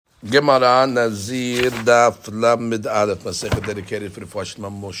Gemara Nazir Daf Lamed Aleph Masechet dedicated for the Fashma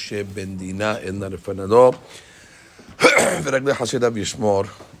Moshe Ben Dina in the Refanado. V'Ragli Hasidav Yishmor.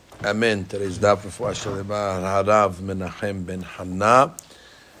 Amen. Today's Daf for Fashma Harav Menachem Ben Hanna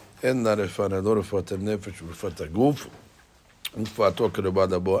in the Refanado for the Nefesh for the Guf. For Atok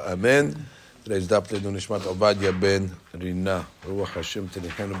Rebadabo. Amen. Today's Daf Ledu Nishmat Ovadia Ben Rina Ruach Hashem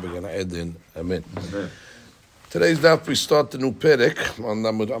Tenichenu Began Eden. Amen. Today's daf we start the new perek on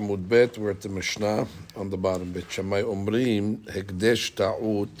Amud Bet. We're at the Mishnah on the bottom. Bet Shammai Omrim Hekdesh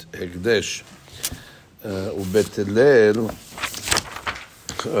Ta'ut Hekdesh Ubet Hillel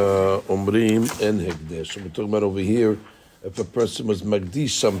Omrim En Hekdesh. So we're talking about over here. If a person was Magdish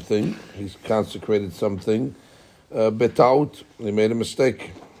something, he's consecrated something. Beta'ut, he made a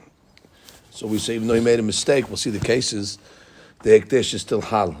mistake. So we say even though he made a mistake, we'll see the cases. The Hekdesh is still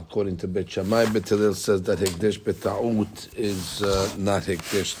hal, according to Bet Shammai. Bet Hillel says that Hekdesh Beta'ut is not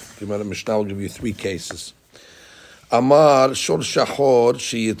Hekdesh. The Mishnah will give you three cases. Amar Shor Shachor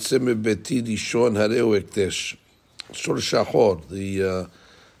Sheyitzim Beti Dishon Hareu Hekdesh. Shor Shachor,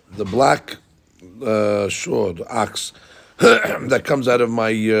 the black shor, the ox that comes out of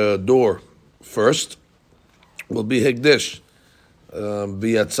my door first will be Hekdesh.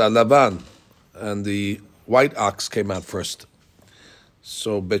 Biyatza Lavan, and the white ox came out first.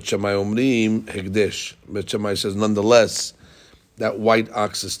 So Bet Shammai Omrim Hekdesh. Bet Shammai says nonetheless that white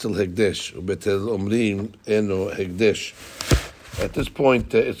ox is still Hekdesh. Bet Hillel Omrim Eno Hekdesh. At this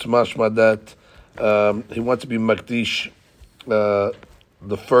point, it's mashma that he wants to be Makdish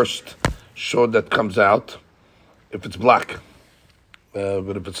the first shor that comes out if it's black,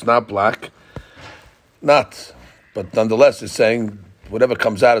 but if it's not black, not. But nonetheless, he's saying whatever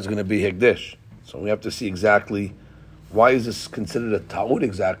comes out is going to be Hekdesh. So we have to see exactly. Why is this considered a ta'ud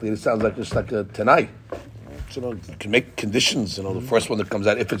exactly? It sounds like just like a tanai. So, you can make conditions. The first one that comes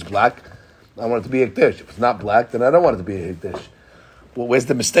out, if it's black, I want it to be a hekdesh. If it's not black, then I don't want it to be a hekdesh. Well, where's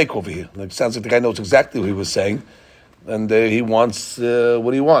the mistake over here? It sounds like the guy knows exactly what he was saying, and he wants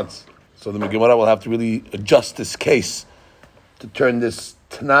what he wants. So the Gemara will have to really adjust this case to turn this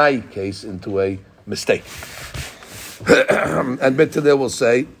tanai case into a mistake. And Bet Hillel will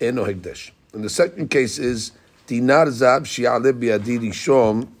say, eno hekdesh. And the second case is, Dinar Zab Shi'aleh Bi'adi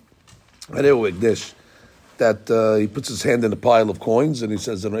Rishom Hareu Hekdesh, that he puts his hand in a pile of coins and he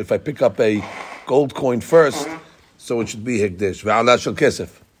says, if I pick up a gold coin first, so it should be Hekdesh. Ve'ala shel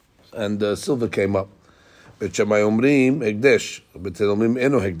kesef, and silver came up. Bet Shammai Omrim Hekdesh, Bet Hillel Omrim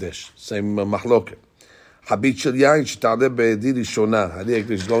Eno Hekdesh. Same mahloket. Habit shel yain she'taleh bi'adi rishona. Hareu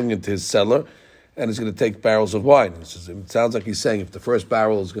Hekdesh is going into his cellar and he's going to take barrels of wine. He says, it sounds like he's saying if the first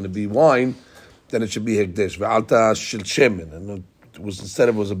barrel is going to be wine, then it should be Hekdesh. Ve'alta shel shemen, and instead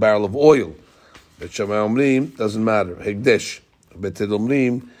it was a barrel of oil. Bet Shammai Omrim doesn't matter. Hekdesh. Bet Hillel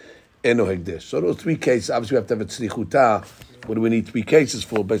Omrim eno Hekdesh. So those three cases. Obviously, we have to have a tzrichuta. What do we need three cases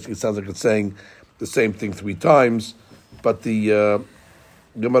for? Basically, it sounds like it's saying the same thing three times. But the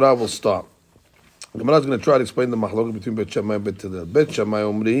Gemara will start. Gemara is going to try to explain the mahloket between Bet Shammai and Bet Hillel. Bet Shammai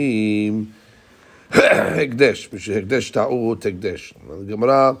Omrim Hekdesh. Hekdesh ta'ut Hekdesh. The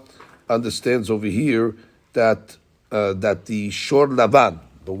Gemara understands over here that the shor lavan,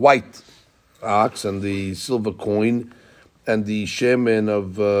 the white ox, and the silver coin, and the shemen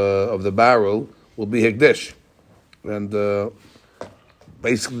of the barrel will be hekdesh. And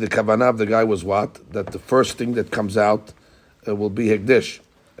basically, the kavanah of the guy was what? That the first thing that comes out will be hekdesh.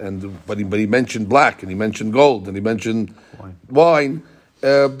 And but he mentioned black, and he mentioned gold, and he mentioned wine.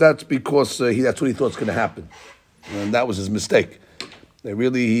 That's because that's what he thought was going to happen, and that was his mistake. He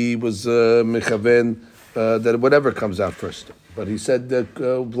was mechaven that whatever comes out first. But he said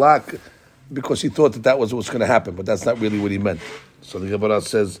black because he thought that was what's going to happen, but that's not really what he meant. So the Gemara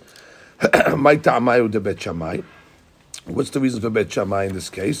says, "My ta'amayu de Bet Shammai." What's the reason for Bet Shammai in this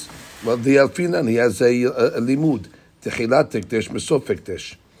case? Well, the Alfinan, he has a limud, techilat hekdesh mesof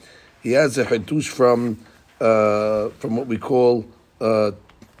hekdesh. He has a chetush from what we call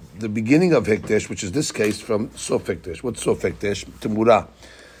the beginning of Hekdesh, which is this case from Sof Hekdesh. What's Sof Hekdesh? Temurah.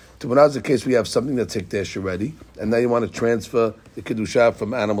 Temurah is the case where you have something that's Hekdesh already, and now you want to transfer the Kedusha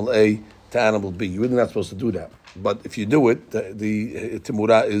from animal A to animal B. You're really not supposed to do that. But if you do it, the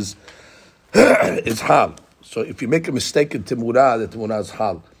Temurah is Hal. So if you make a mistake in Temurah, the Temurah is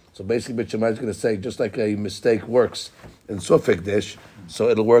Hal. So basically, Bet Shammai is going to say, just like a mistake works in Sof Hekdesh, so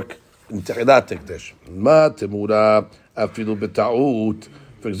it'll work in Techilat Hekdesh. Ma Temurah afilu beta'ut.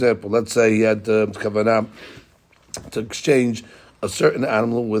 For example, let's say he had kavanah to exchange a certain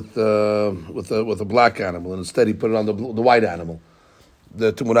animal with a black animal, and instead he put it on the white animal.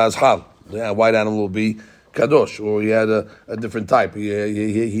 The Temurah is hal. The white animal will be kadosh, or he had a different type.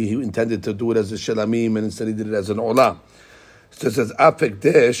 He intended to do it as a shalamim, and instead he did it as an olah. So it says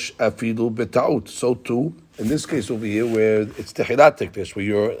afekdesh afilu betaut. So too in this case over here, where it's tehilat hekdesh, where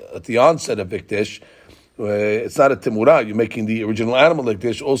you're at the onset of hekdesh, it's not a timurah. You're making the original animal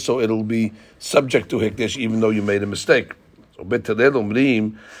hekdesh. Also, it'll be subject to hekdesh, even though you made a mistake. So betelel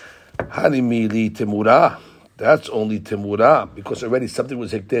omrim hanimili timurah. That's only timurah, because already something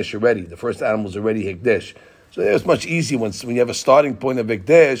was hekdesh already. The first animal was already hekdesh. So it's much easier when you have a starting point of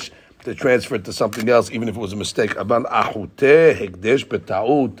hekdesh to transfer it to something else, even if it was a mistake. Aban achute hekdesh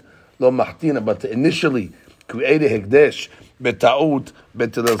betaut lo mahtina, but to initially create a hekdesh betaut,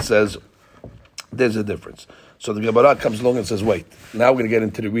 Betelel says there's a difference. So the Gemara comes along and says, wait, now we're going to get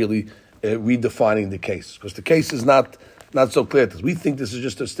into the really redefining the case, because the case is not so clear to us. We think this is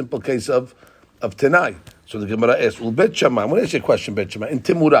just a simple case of Tenai. So the Gemara asks, Bet Shammai, I'm going to ask you a question, Bet Shammai. In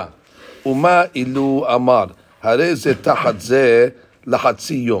Timurah, Uma ilu amar, hareze tahatze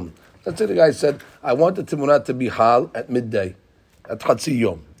lahatzi yom. Let's say the guy said, I want the Timurah to be hal at midday, at hatzi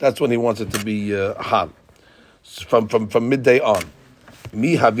yom. That's when he wants it to be hal, from midday on.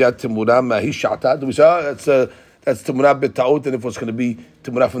 Mi havyat Timurah mahi sha'ata. Do we say, that's Timurah betaut, and if it's going to be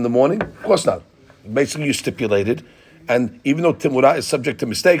Timurah from the morning? Of course not. Basically, you stipulated. And even though Timurah is subject to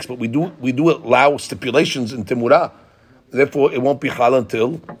mistakes, but we do allow stipulations in Timurah. Therefore, it won't be hal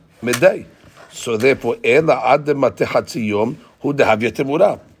until midday. So therefore, ela ad matechatzi yom hu dehavya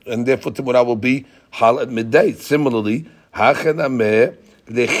Timurah, and therefore Timurah will be hal at midday. Similarly, hachen ameh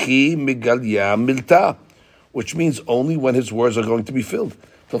lechi migalya milta, which means only when his words are going to be fulfilled.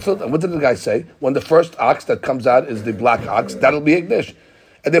 And what did the guy say? When the first ox that comes out is the black ox, that'll be hekdesh.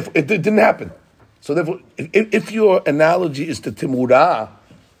 And therefore, it didn't happen. So therefore, if your analogy is to Timurah,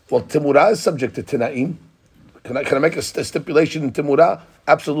 well, Timurah is subject to Tinaim. Can I make a stipulation in Timurah?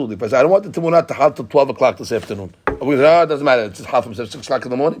 Absolutely. But I don't want the Timurah to halt till 12 o'clock this afternoon. We say, it doesn't matter. It's half from 6 o'clock in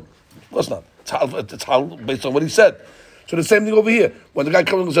the morning. Of course not. It's half based on what he said. So the same thing over here. When the guy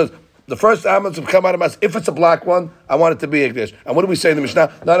comes and says, the first animals have come out of mass, if it's a black one, I want it to be hekdesh. And what do we say in the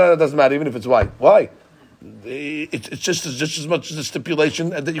Mishnah? No, it doesn't matter, even if it's white. Why? It's just as much as a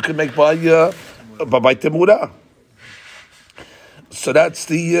stipulation that you can make by Timurah. So that's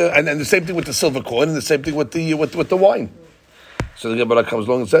the and the same thing with the silver coin, and the same thing with the wine. So the Gemara comes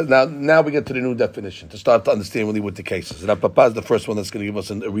along and says, now we get to the new definition to start to understand really what the case is. And Papa is the first one that's going to give us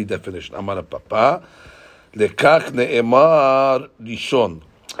a redefinition. Amar Papa, lekach ne'emar rishon.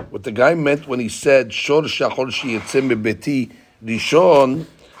 What the guy meant when he said shor shachor sheyetze mebeti rishon,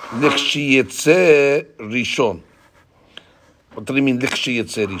 likshiyetze rishon. What do you mean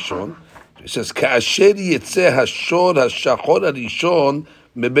likshiyetze rishon? He says kaasher yetze hashor hashachor harishon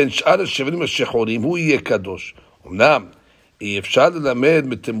meben sh'ar hashvarim hashachorim hu yeh kadosh. Omnam אי אפשר ללמד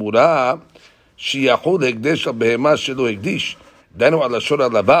מתמורה שיחול הקדש על בהמה שלא הקדיש. דנו על השור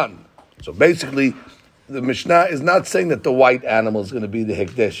הלבן. So basically, the Mishnah is not saying that the white animal is going to be the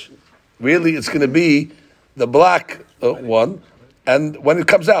hekdesh. Really, it's going to be the black one, and when it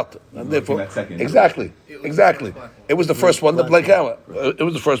comes out. And therefore, exactly. It was the first one, the black one. It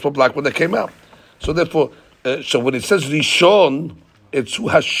was the first one, black one that came out. So therefore, so when it says Rishon, it's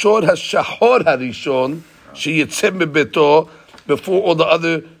Hashor Hashahor Harishon, Sheyetzeh Mebeto, before all the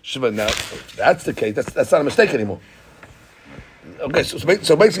other Shiva. Now, that's the case. That's not a mistake anymore. Okay,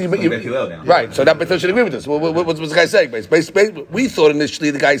 so basically, right? So that Beto should agree with this. What's the guy saying? Basically, we thought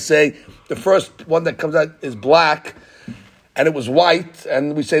initially the guy saying the first one that comes out is black, and it was white,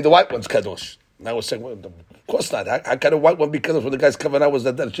 and we say the white one's kadosh. Now we're saying, well, of course not. How can a white one be kadosh when the guy's coming out was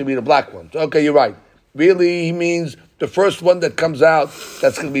that it should be the black one? So, okay, you're right. Really, he means the first one that comes out,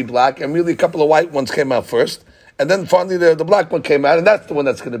 that's going to be black, and really a couple of white ones came out first, and then finally the black one came out, and that's the one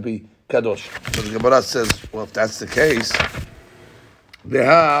that's going to be kadosh. So the Gemara says, well, if that's the case,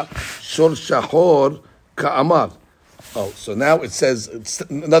 Leha shor shachor ka'amar. Oh, so now it says, it's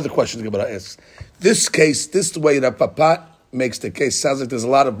another question the Gemara asks. This case, this way that Papa makes the case, sounds like there's a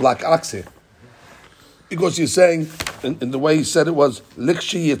lot of black ox here. Because he's saying, in the way he said it was,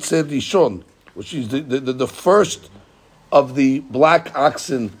 Likshi Yetzer Rishon, which is the first of the black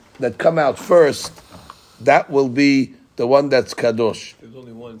oxen that come out first, that will be the one that's kadosh. There's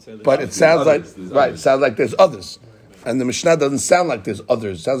only one. But it sounds like, right, it sounds like there's others. And the Mishnah doesn't sound like there's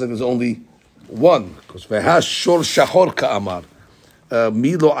others. It sounds like there's only one. Because ve'ha shor shachor ka'amar.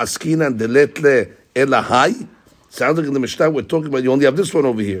 Milo askinan deletle elahai. Sounds like in the Mishnah we're talking about, you only have this one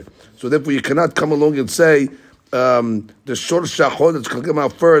over here. So therefore you cannot come along and say the shor shachor that's going to come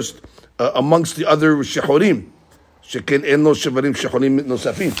out first amongst the other shechorim. Sheken eno shevarim shechorim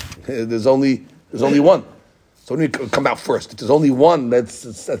nosafim. There's only one. So when you come out first, if there's only one, that's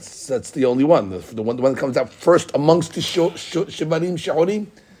the only one. The one that comes out first amongst the shivarim shahorim.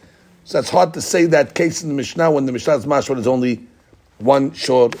 So it's hard to say that case in the Mishnah when the Mishnah's mashor is only one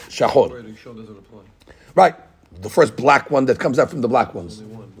shor shahor. Where the shor doesn't apply. Right, the first black one that comes out from the black ones.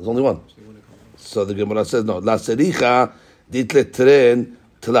 There's only one. So the Gemara says no. La sericha ditle tren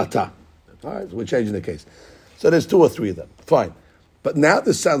tlata. All right, so we're changing the case. So there's 2 or 3 of them. Fine, but now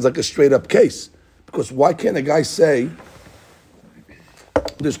this sounds like a straight up case. Because why can't a guy say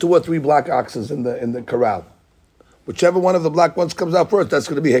there's 2 or 3 black oxes in the corral? Whichever one of the black ones comes out first, that's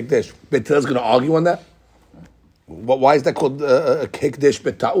going to be hekdesh. Beit Hillel's going to argue on that. Why is that called hekdesh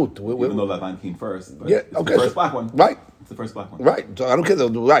betaut? Even though that line came first, but yeah, it's okay, the first black one. Right, it's the first black one. Right, so I don't care.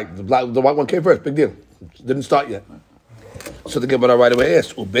 Right, the white one came first. Big deal. Didn't start yet. So the Gemara right away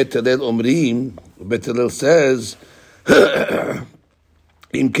asks, Beit Hillel omrim. Beit Hillel says,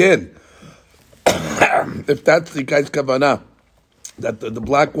 Imken. If that's the guy's kavanah, that the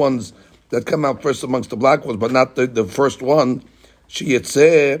black ones that come out first amongst the black ones, but not the first one,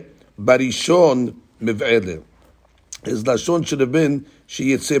 sheyetzeh barishon miv'ele. His lashon should have been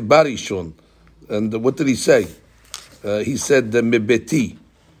sheyetzeh barishon. And what did he say? He said mibeti.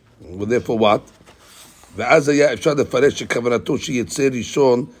 Well, therefore what? ואז היה אפשר לפרש שכוונתו שיצא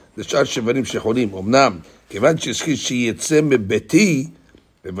ראשון לשאר שברים שחורים. אמנם, כיוון שהזכיר שיצא מביתי,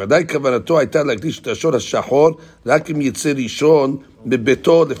 בוודאי כוונתו הייתה להקדיש את השור השחור רק אם יצא ראשון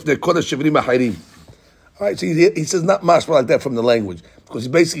מביתו לפני כל השברים האחרים. All right, so he says not much like that from the language, because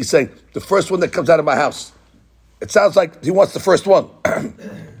he's basically saying the first one that comes out of my house. It sounds like he wants the first one.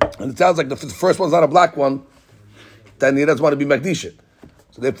 And it sounds like if the first one's not a black one, then he doesn't want to be Magdisha.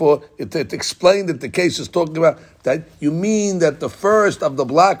 So therefore, it explained that the case is talking about that you mean that the first of the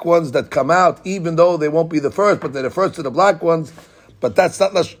black ones that come out, even though they won't be the first, but they're the first of the black ones, but that's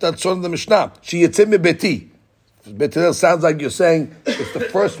not that's on the Mishnah. She yitzim beti. Beit Hillel sounds like you're saying it's the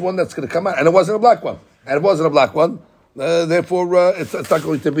first one that's going to come out, and it wasn't a black one, and it wasn't a black one. Therefore, it's not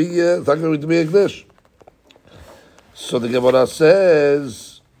going to be a Gdish. So the Gemara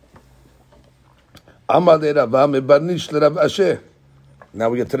says, Amar le Rava mebarnish le Rav Asher. Now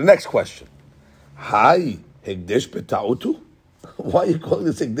we get to the next question. Hi, hekdesh betautu? Why are you calling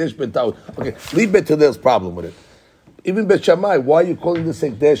this hekdesh betautu? Okay, leave Beit Hillel's problem with it. Even Beit Shammai, why are you calling this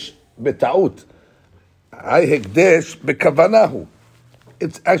hekdesh betaut? Hi, hekdesh bekavanahu.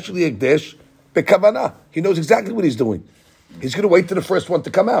 It's actually hekdesh bekavanah. He knows exactly what he's doing. He's going to wait till the first one to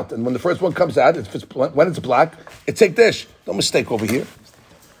come out, and when the first one comes out, when it's black, it's hekdesh. No mistake over here.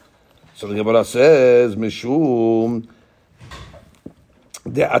 So the Gemara says, Mishum.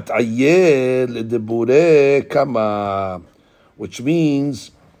 Which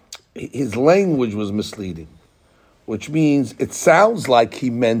means his language was misleading. Which means it sounds like he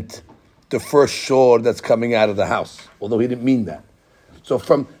meant the first shore that's coming out of the house, although he didn't mean that. So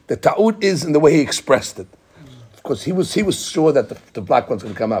from the ta'ud is in the way he expressed it, because he was sure that the black one's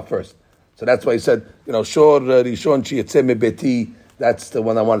going to come out first. So that's why he said, shor rishon sheyetzeh mebeti. That's the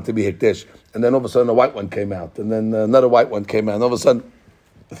one I wanted to be hekdesh. And then all of a sudden a white one came out, and then another white one came out, and all of a sudden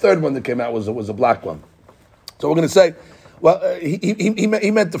the third one that came out was a black one. So we're going to say, well,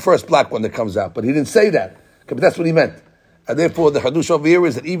 he meant the first black one that comes out, but he didn't say that. Okay, but that's what he meant. And therefore, the hadush over here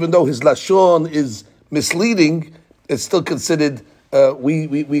is that even though his lashon is misleading, it's still considered.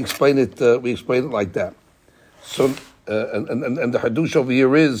 We explain it. We explain it like that. So, and the hadush over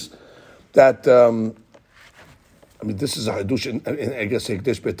here is that. This is a hadush, and I guess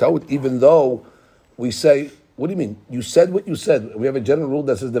hekdesh betaut. Even though we say, what do you mean? You said what you said. We have a general rule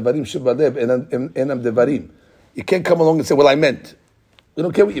that says devarim shebalev enam devarim. You can't come along and say, well, I meant. We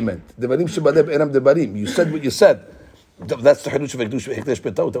don't care what you meant. Devarim shebalev enam devarim. You said what you said. That's the hadush of hekdesh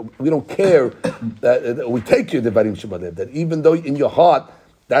betaut. We don't care that we take your devarim shebalev. That even though in your heart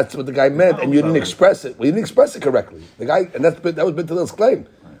that's what the guy meant, and you didn't express it. Well, you didn't express it correctly. The guy, and that was Beit Hillel's claim.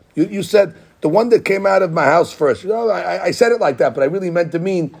 You said the one that came out of my house first. I said it like that, but I really meant to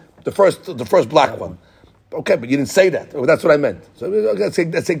mean the first black one. Okay, but you didn't say that. Well, that's what I meant. So that's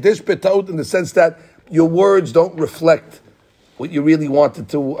hekdesh betaut in the sense that your words don't reflect what you really wanted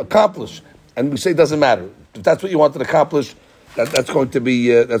to accomplish, and we say it doesn't matter. If that's what you wanted to accomplish, that's going to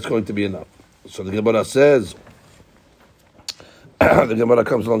be enough. So the Gemara says, the Gemara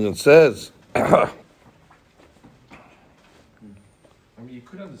comes along and says, you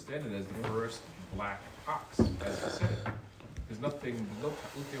could understand it as the first black ox, as you said. There's nothing, no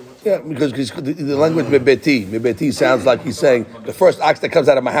ta'ut there whatsoever. Yeah, because the language mebeti sounds like he's saying the first ox that comes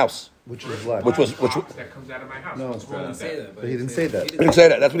out of my house. Which is black. Which was Ox that comes out of my house. No. What's wrong with that? But he didn't say that. He didn't say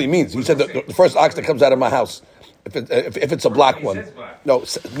that. That's what he means. He said the first ox that comes out of my house. If it's a black He one, says black. no,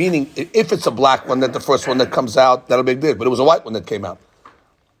 meaning if it's a black one, that the first one that comes out, that'll be a big deal. But it was a white one that came out.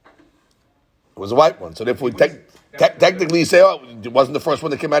 It was a white one. So therefore, technically, you say, oh, it wasn't the first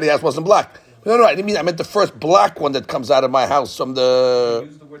one that came out of the house, wasn't black. No, I didn't mean. I meant the first black one that comes out of my house from the.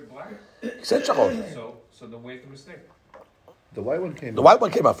 Use the word black. He said shachor. So then where's the mistake? The white one came. The white one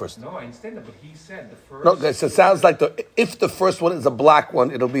came out first. No, I understand that, but he said the first. No, it sounds like if the first one is a black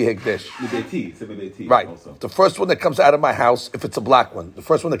one, it'll be hekdesh. Mideti. Right. Also. The first one that comes out of my house, if it's a black one, the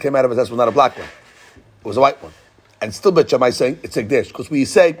first one that came out of his house was not a black one. It was a white one. And still Bet Shammai saying it's hekdesh. Because we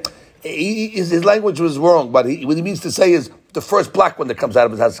say, his language was wrong, but what he means to say is the first black one that comes out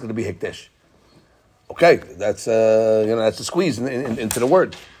of his house is going to be hekdesh. Okay, that's that's a squeeze into the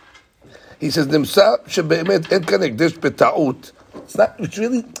word. He says, "Nimsa shebe'emet en kan hekdesh beta'ut." It's not. It's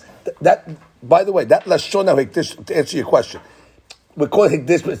really that. By the way, that lashon hekdesh. To answer your question, we call it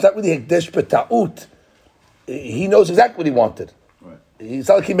hekdesh, but it's not really hekdesh beta'ut. He knows exactly what he wanted. Right. It's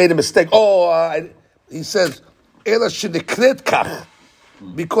not like he made a mistake. He says, "Ela shenikret kach,"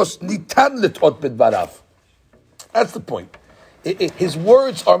 because nitan lit'ot b'dvarav. That's the point. His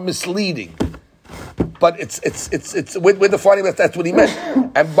words are misleading. But we're defining that's what he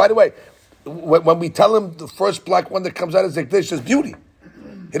meant. And by the way, when we tell him the first black one that comes out is hekdesh, is beauty.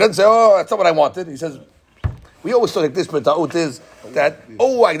 He doesn't say, oh, that's not what I wanted. He says, we always thought hekdesh, but ta'ut is that,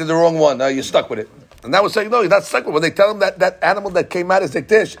 oh, I did the wrong one. You're stuck with it. And now we're saying, no, you're not stuck with it. When they tell him that animal that came out is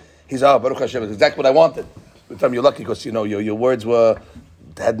hekdesh, he's, Baruch Hashem, it's exactly what I wanted. We tell him you're lucky because, your words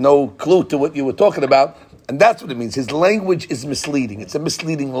had no clue to what you were talking about. And that's what it means. His language is misleading. It's a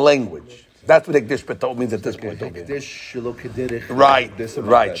misleading language. That's what hekdesh beta'ut means at this point. Hekdesh shelo kederech. Right.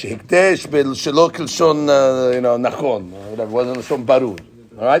 Hekdesh shelo kilshon, nachon, whatever. Wasn't kilshon barur.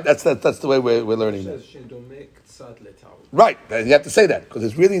 All right. That's the way we're learning this. Right. You have to say that because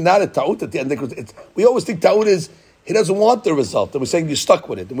it's really not a ta'ut at the end. Because we always think ta'ut is he doesn't want the result, and we're saying you're stuck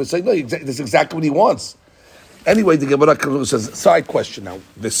with it, and we're saying no, this is exactly what he wants. Anyway, the Gemara says side question now.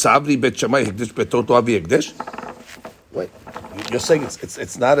 The sabri bet Shammai hekdesh beta'ut avi hekdesh. Wait, you're saying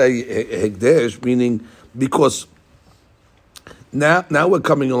it's not a hekdesh, meaning because now we're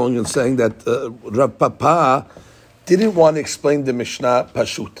coming along and saying that Rav Papa didn't want to explain the Mishnah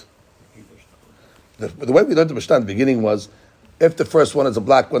pashut. The way we learned the Mishnah in the beginning was, if the first one is a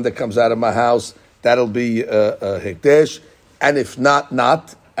black one that comes out of my house, that'll be hekdesh, and if not,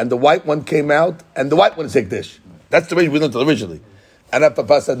 and the white one came out, and the white one is hekdesh. That's the way we learned it originally. And Rav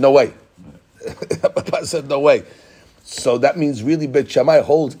Papa said, no way. Rav Papa said, no way. So that means really Bet Shammai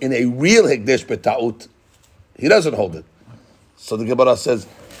holds in a real hekdesh beta'ut. He doesn't hold it. So the Gemara says,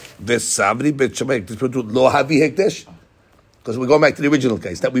 "Vesabri Bet Shammai hekdesh beta'ut lo havi hekdesh," because we're going back to the original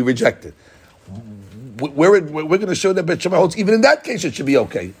case that we rejected. We're going to show that Bet Shammai holds even in that case it should be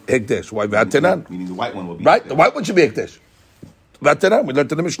okay hekdesh. Why v'atenan? Meaning the white one will be right. hekdesh. The white one should be hekdesh. V'atenan. We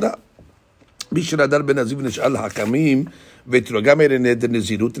learned in the Mishnah. Bishradar ben Aziv nishal hakamim v'tirogam ere neder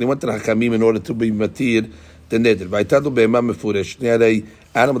nezirut, and he went to the hakamim in order to be matir the neder. V'aytadu be'ema mefurish. He had an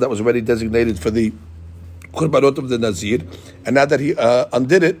animal that was already designated for the Kurbanot of the Nazir, and now that he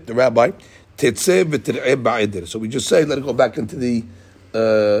undid it, the rabbi, tetzeh v'tir'eh ba'eder. So we just say, let it go back into the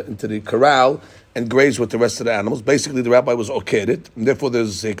corral and graze with the rest of the animals. Basically, the rabbi was okayed it, and therefore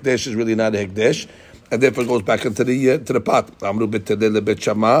there's hekdesh is really not a hekdesh, and therefore it goes back into the pot. Amru b'tedel Bet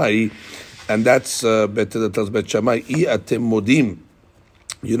Shammai, and that's b'tedel tells Bet Shammai, I atem modim.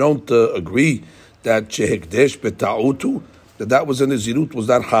 You don't agree that shehekdesh beta'utu, that was in the zirut, was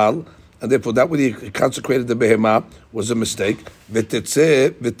not hal, and therefore that when he consecrated the behemah was a mistake.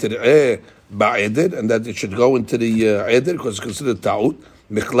 V'tetzeh v'tir'eh ba'eder, and that it should go into the eder because it's considered ta'ut.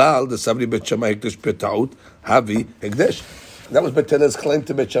 Michlal, the sabri Bet Shammai hekdesh beta'ut, havi hekdesh. That was Bet Hillel's claim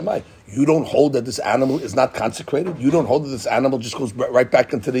to Bet Shammai. You don't hold that this animal is not consecrated. You don't hold that this animal just goes right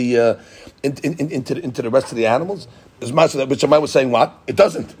back into the into the rest of the animals. As much that Bet Shammai was saying, what it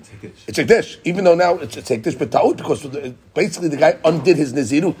doesn't. It's hekdesh, even though now it's hekdesh beta'ut because basically the guy undid his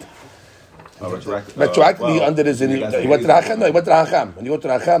nezirut. Retroactively, he undid his nezirut. He went to the Hakam. No, he went to the Hakam. When you go to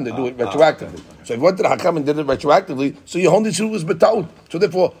the Hakam, they do it retroactively. So if you went to the Hakam and did it retroactively, so your whole nezirut was beta'ut. So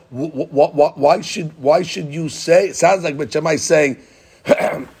therefore, why should you say? It sounds like Bet Shammai saying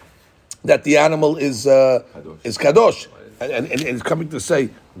that the animal is kadosh, and it's coming to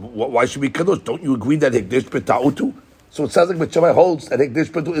say, why should we kadosh? Don't you agree that hekdesh beta'utu? So it sounds like Bet Shammai holds that hekdesh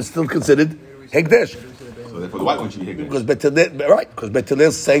beta'ut is still considered hekdesh. So therefore the white one should be hekdesh. Because Bet Hillel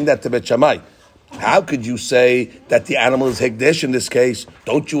is saying that to Bet Shammai. How could you say that the animal is hekdesh in this case?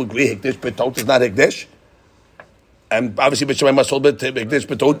 Don't you agree hekdesh beta'ut is not hekdesh? And obviously, Bet Shammai must hold Hekdesh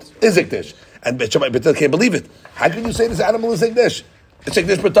B'Ta'ut is Hekdesh. And Bet Shammai can't believe it. How can you say this animal is Hekdesh? It's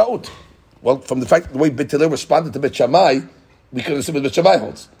Hekdesh B'Ta'ut. Well, from the fact the way Bet Hillel responded to Bet Shammai, we can assume what Bet Shammai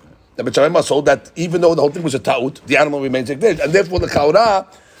holds. The Bet Shammai must hold that even though the whole thing was a ta'ut, the animal remains Hekdesh. And therefore, the Chaura,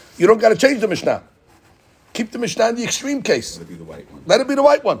 you don't got to change the Mishnah. Keep the Mishnah in the extreme case. Let it be the white one. Let it be the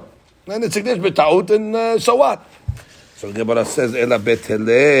white one. And it's Hekdesh B'Ta'ut, and so what? So the Gemara says, Ela Bet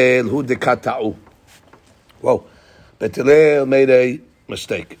Hillel, hu dekata'u. Whoa. Bet Hillel made a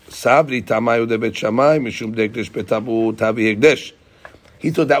mistake. Sabri tamayu de Bet Shammai, mishum dekdesh betabu tavi hekdesh.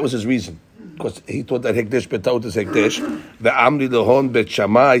 He thought that was his reason. Because he thought that hekdesh betaut is hekdesh. Ve'amri lehon Bet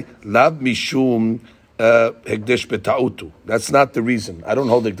Shammai, lav mishum hekdesh betautu. That's not the reason. I don't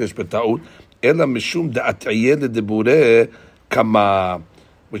hold hekdesh betaut. Ela mishum da'atayeh ledebure kama.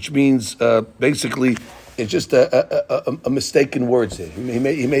 Which means, basically, it's just a mistake in words here.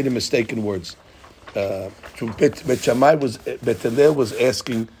 He made a mistake in words. Bet Shammai Bet Hillel was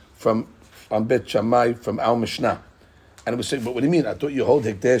asking on Bet Shammai from Al Mishnah, and it was saying, but what do you mean? I thought you hold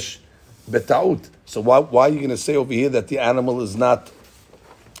Hekdesh Betaut. So why are you going to say over here that the animal is not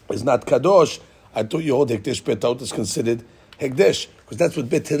Kadosh? I thought you hold Hekdesh Betaut is considered Hekdesh, because that's what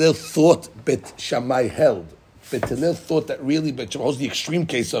Bet Hillel thought Bet Shammai held. Bet Hillel thought that really Bet Shammai was the extreme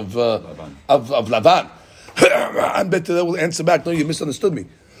case of Lavan. And Bet Hillel will answer back, no, you misunderstood me.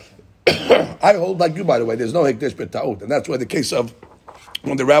 I hold like you, by the way. There's no hekdesh b'ta'ut, and that's why the case of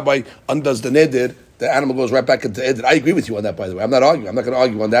when the rabbi undoes the neder, the animal goes right back into neder. I agree with you on that, by the way. I'm not arguing. I'm not going to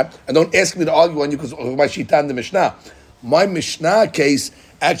argue on that, and don't ask me to argue on you because of my shita in the Mishnah. My Mishnah case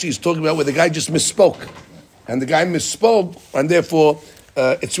actually is talking about where the guy just misspoke, and the guy misspoke, and therefore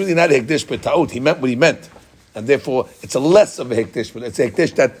it's really not a hekdesh b'ta'ut. He meant what he meant. And therefore, it's a less of a hekdesh, but it's a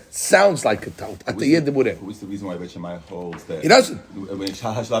hekdesh that sounds like a ta'ut. What's the reason why Bet Shammai holds that? He doesn't. When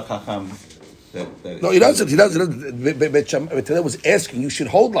Hashlav Chacham, no, he doesn't. He doesn't. Bet Hillel was asking, you should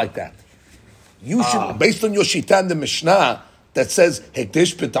hold like that. You should, based on your shita in the Mishnah that says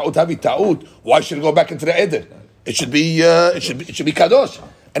hekdesh b'ta'ut havi ta'ut. Why should it go back into the eder? It should be kadosh.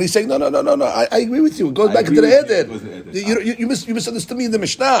 And he's saying, no. I agree with you. It goes back into the eder. You misunderstood me in the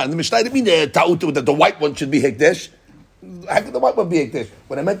Mishnah. In the Mishnah, I didn't mean ta'ut that the white one should be hekdesh. How can the white one be hekdesh?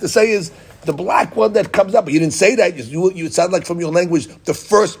 What I meant to say is the black one that comes up. But you didn't say that. You sound like from your language the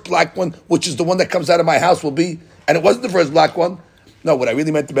first black one, which is the one that comes out of my house, will be. And it wasn't the first black one. No, what I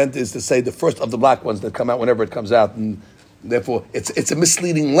really meant is to say the first of the black ones that come out whenever it comes out, and therefore it's a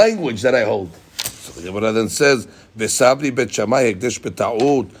misleading language that I hold. So the Gemara then says, "V'sabri Bet Shammai hekdesh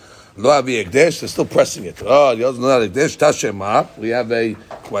b'ta'ut lo avi hekdesh." They're still pressing it. Oh, yours not hekdesh. Tashema. We have a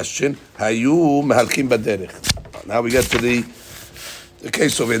question. Hayu mehalkim baderech. Now we get to the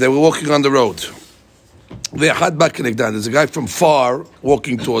case over here. They were walking on the road. There's a guy from far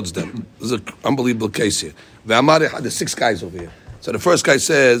walking towards them. There's an unbelievable case here. There's 6 guys over here. So the first guy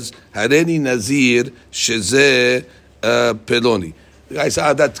says, Hareni Nazir Shezeh Peloni. The guy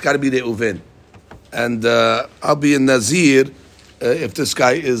says, that's got to be Reuven. And I'll be a Nazir if this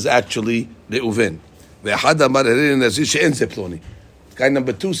guy is actually Reuven. Guy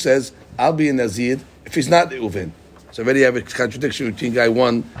number 2 says, I'll be a Nazir if he's not Reuven. So already have a contradiction between guy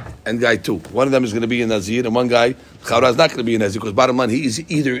 1 and guy 2. One of them is going to be a Nazir, and one guy, Chaura, is not going to be a Nazir, because bottom line, he is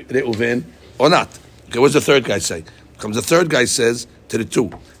either Reuven or not. Okay, what's the third guy say? Comes the third guy says to the 2,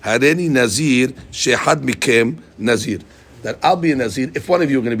 Hareni Nazir shehad mikem Nazir. That I'll be a Nazir if one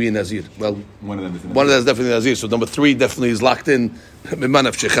of you are going to be a Nazir. Well, one of them is definitely a Nazir. So number 3 definitely is locked in.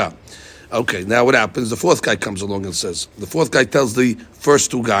 Okay, now what happens? The fourth guy comes along and says, the fourth guy tells the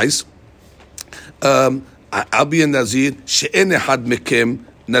first 2 guys, I'll be a Nazir she'en ehad mikem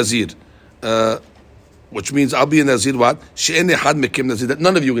Nazir. Which means I'll be a Nazir what? She'en ehad mikem Nazir. That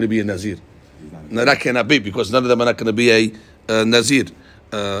none of you are going to be a Nazir. No, that cannot be, because none of them are not going to be a Nazir.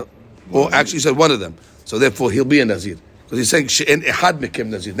 Or actually, he said one of them. So therefore, he'll be a Nazir. Because he's saying, She'en ehad mikem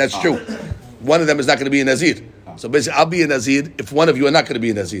Nazir. That's true. One of them is not going to be a Nazir. So basically, I'll be a Nazir if one of you are not going to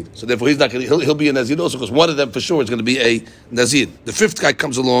be a Nazir. So therefore, he's not going to, he'll be a Nazir also, because one of them for sure is going to be a Nazir. The 5th guy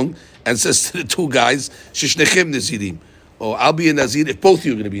comes along and says to the 2 guys, Shishnechem Nazirim. Or I'll be a Nazir if both of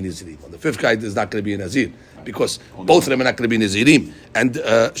you are going to be Nazirim. Well, the 5th guy is not going to be a Nazir, because both of them are not going to be Nazirim. And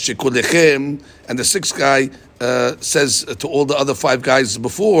Shekodechem, and the 6th guy says to all the other 5 guys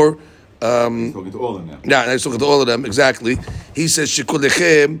before, he's talking to all of them now. Yeah, he's talking to all of them, exactly. He says,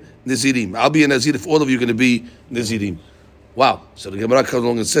 Shekodechem Nazirim. I'll be a Nazir if all of you are going to be Nazirim. Wow. So the Gemara comes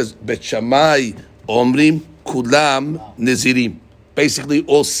along and says, Bet Shammai Omrim Kulam Nazirim. Basically,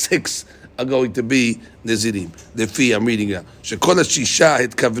 all 6 are going to be Nazirim. The fee, I'm reading now. Shekol HaShisha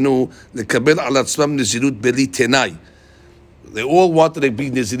Hitkavnu Lekabel Al Atzmam Nazirut Beli Tenai. They all wanted to be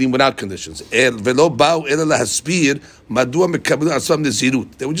Nazirim without conditions. They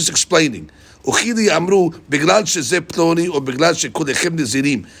were just explaining. וכילי אמרו, בגלל שזה פלוני או בגלל שכולכם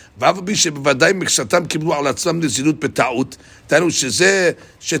נזירים, ואף על פי שבוודאי מקצתם קיבלו על עצמם נזירות בטעות, טענו שזה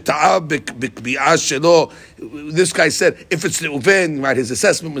שטעה בקביעה שלו. This guy said, if it's Reuven, right, his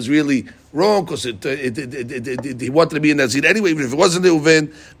assessment was really wrong, because he wanted to be a Nazir anyway, even if it wasn't Reuven,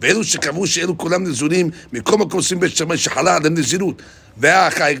 ואלו שקבעו שאלו כולם נזירים, מכל מקום עושים בית שמאי שחלה עליהם נזירות,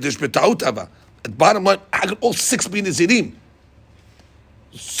 והאחר הקדש בטעות אבל. At bottom line, how could all six be Nazirim?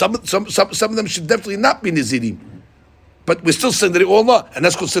 Some of them should definitely not be Nazirim. But we're still saying that they all are. And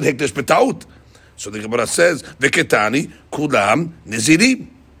that's considered Hekdesh B'Taut. So the Gemara says, Veketani, Kulam, Nazirim.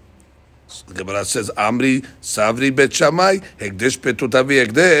 So the Gemara says, Amri, Savri, Bet Shammai, Hekdesh B'Taut Avi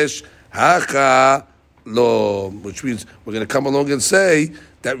Hekdesh, Hacha, Lo. Which means we're going to come along and say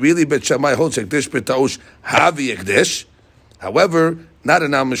that really Bet Shammai holds Hekdesh B'Taut Havi Hekdesh. However, not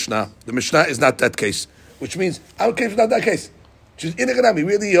in our Mishnah. The Mishnah is not that case. Which means our case is not that case. He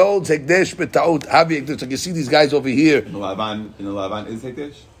really holds Hekdesh B'Taut Havi Hekdesh. Like you see these guys over here. In the Lavan is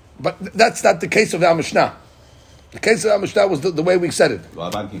Hekdesh? But that's not the case of our Mishnah. The case of our Mishnah was the way we said it. The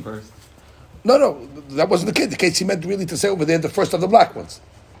Lavan came first? No, that wasn't the case. The case he meant really to say over there, the first of the black ones.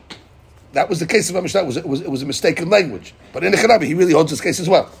 That was the case of our Mishnah. It was a mistaken language. But in the Charabi, he really holds this case as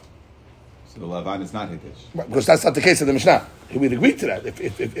well. So the Lavan is not Hekdesh? Right, because that's not the case of the Mishnah. He would agree to that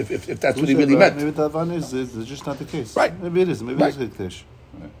if that's what he really meant. Maybe the Lavan is just not the case. Right. Maybe it is. Maybe it is Hekdesh.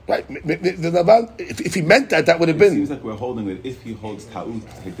 Right. The Lavan, if he meant that would have been. It seems like we're holding that if he holds Ta'ut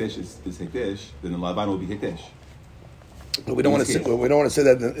Hekdesh is Hekdesh, then the Lavan will be Hekdesh. But we don't want to say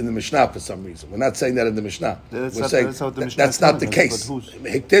that in the Mishnah for some reason. We're not saying that in the Mishnah. We're saying that's not the case.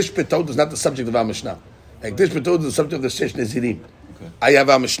 Hekdesh B'Taut is not the subject of our Mishnah. Hekdesh B'Taut is the subject of the Shesh Nazirim. I have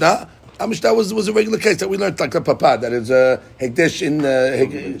our Mishnah. Our Mishnah was a regular case that we learned like the Papa, that is Hekdesh in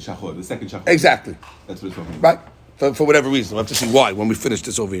Shachor, the second Shachor. Exactly. That's what it's talking about. Right. For whatever reason. We'll have to see why when we finish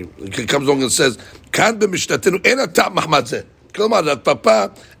this over here. He comes along and says, Kan b'mishnatenu en atam mahmad zeh. K'lomar, that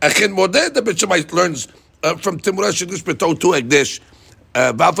Papa, achen modeh, the Bet Shammai learns from Timurah Shekdesh B'Taut to Hekdesh.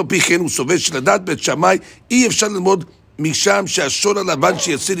 ואף על פי כן הוא סובר שלדעת בית שמאי אי אפשר ללמוד משם שהשור הלבן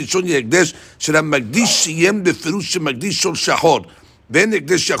שיצא ראשון יהיה הקדש של המקדיש סיים בפירוש שמקדיש שור שחור ואין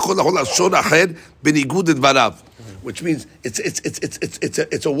הקדש שיכול לחול על שור אחר בניגוד לדבריו. Which means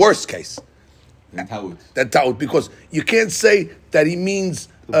it's a worse case than Ta'ut, because you can't say that he means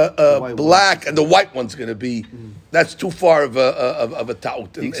black and the white one's going to be. That's too far of a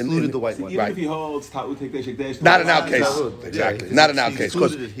Ta'ut. He excluded the white one. Even if he holds Ta'ut Hekdesh, not in our case. Exactly. Not in our case.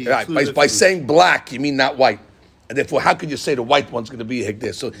 Because by saying black, you mean not white. And therefore, how could you say the white one's going to be a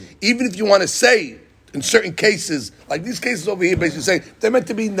Hekdesh? So even if you want to say, in certain cases, like these cases over here, basically saying, they're meant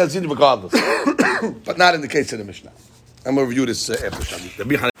to be Nazir regardless. But not in the case of the Mishnah. I'm going to review this after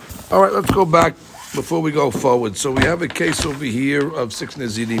Shani. All right, let's go back before we go forward. So we have a case over here of 6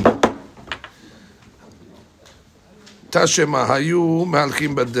 Nazirim. Tashema hayu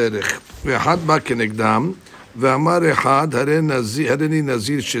mehalchim baderech ve'achad ma kenegdam ve'amar echad hareni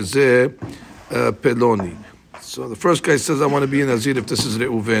nazir shezeh peloni. So the first guy says, I want to be a nazir if this is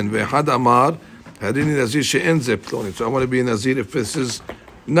Reuven. Ve'achad amar hareni nazir she'en zeh peloni. So I want to be a nazir if this is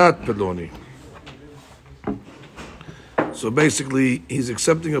not peloni. So basically, he's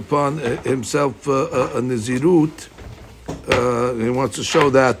accepting upon himself a nazirut. He wants to show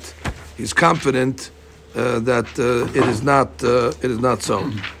that he's confident that it is not so.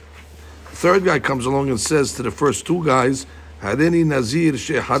 The third guy comes along and says to the first two guys, "Hareni nazir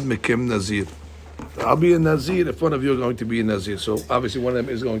she'had mekem nazir." I'll be a nazir if one of you are going to be a nazir. So obviously one of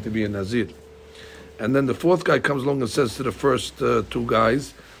them is going to be a nazir. And then the fourth guy comes along and says to the first two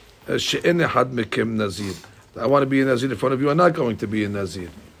guys, "She'en had mekem nazir." I want to be a nazir if one of you are not going to be a nazir.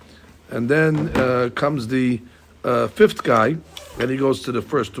 And then comes the fifth guy, and he goes to the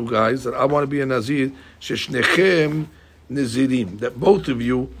first two guys, that I want to be a nazir, sheshnechem nazirim, that both of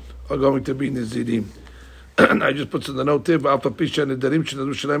you are going to be nazirim. I just put in the note here,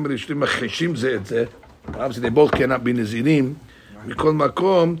 obviously they both cannot be nazirim. מכל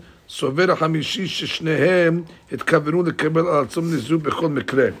מקום, סובר החמישי ששניהם התכוונו לקבל על עצמם נזירות בכל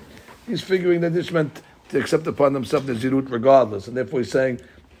מקרה. He's figuring that this meant to accept upon themselves Nazirut regardless, and therefore he's saying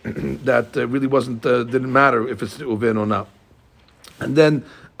that really didn't matter if it's Reuven or not. And then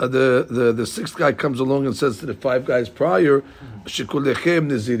the sixth guy comes along and says to the five guys prior, "Shekulechem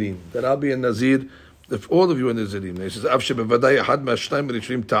Nazirim," that I'll be a Nazir if all of you are Nazirim. He says, "Av shebevadai ahad ma'ashnayim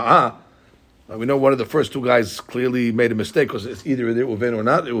rishrim ta'ah." We know one of the first two guys clearly made a mistake because it's either Reuven or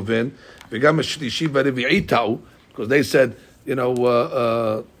not Reuven. V'gam hashlishi v'revi'i ta'u, because they said,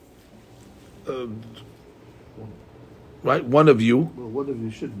 right? One of you. Well, what if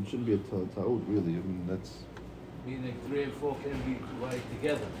you shouldn't be a ta'ud, really? I mean, that's... Meaning 3 and 4 can be right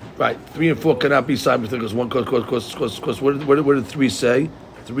together. Right, 3 and 4 cannot be simultaneous. Because what did 3 say?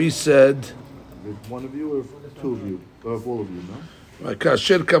 3 said... If one of you or two of you? Or all of you, no? Right,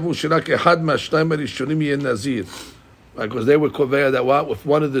 כאשר קבעו שרק אחד מהשניים הראשונים יהיה נזיר. Right, because they were conveyed that what if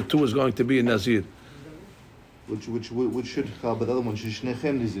one of the two is going to be a nazir. Which should but the other one should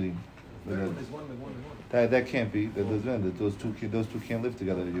shnechem nizirim. That can't be. Those two can't live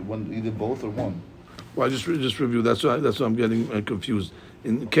together. Either both or one. Well, just review. That's why I'm getting confused.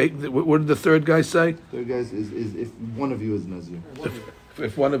 In case, what did the third guy say? Third guy is if one of you is nazir.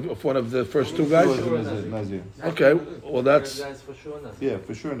 If one of the first two guys. Nazir. Okay, well that's For sure nazir. Yeah,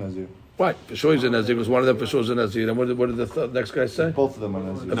 for sure nazir. right. For sure he's a nazir because one of them for sure is a nazir. And what did the next guy say? Both of them are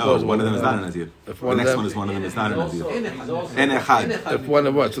nazir. No, one of them is not a nazir. If The one of next them- one is one of them is not a nazir. Also, And echad. If one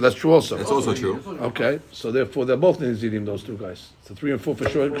of what? So that's true also. That's also true. Okay, so therefore they're both nazirim. Those two guys. So 3 and 4 for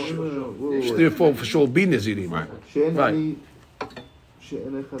sure. 3 and 4 for sure will be nazirim. Right. Right.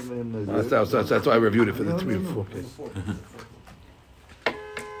 That's why I reviewed it for the 3 and 4 case.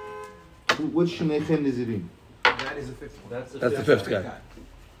 Which shnechem nizirim? That is the fifth one. That's the fifth guy.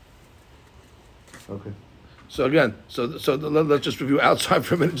 Okay. So again, let's just review outside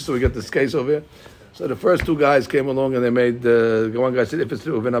for a minute so we get this case over here. So the first two guys came along and they made one guy said if it's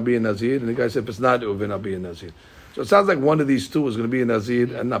Reuven I'll be a Nazir, and the guy said if it's not Reuven I'll be a Nazir. So it sounds like one of these two is going to be a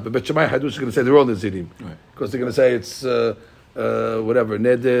Nazir and not. But Bet Shammai Hadush is going to say they're all Nazirim because they're going to say it's whatever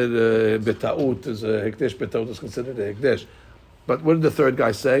Neder Betaut is a Hekdesh. Betaut is considered a Hekdesh. But what did the third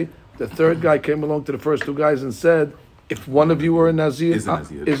guy say? The third guy came along to the first two guys and said, if one of you are a Nazir, Is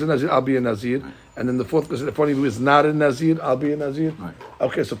a Nazir. I'll be a Nazir. Right. And then the fourth guy said, if one of you is not a Nazir, I'll be a Nazir. Right.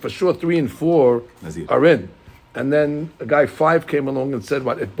 Okay, so for sure 3 and 4 Nazir. are in. And then a guy 5 came along and said,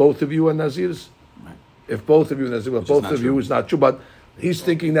 what, if both of you are Nazirs? Right. If both of you are Nazir, well, Which is both not of you true. is not true, but he's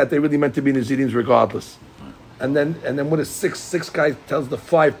thinking that they really meant to be Nazirims regardless. And then when a six guy tells the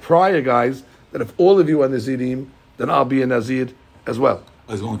 5 prior guys that if all of you are Nazirim, then I'll be a Nazir as well.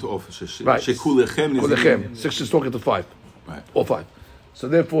 I was going to offer Right. Shekulechem Kulechem. nizirim. 6 is talking to 5. Right. All 5. So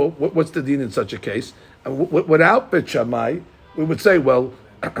therefore, what's the deen in such a case? And without Bet Shammai, we would say, well,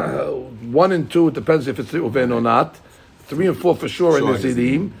 1 and 2, it depends if it's Reuven or not. 3 and 4 for sure in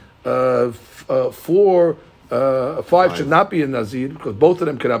Nazirim. 5 should not be in Nazir because both of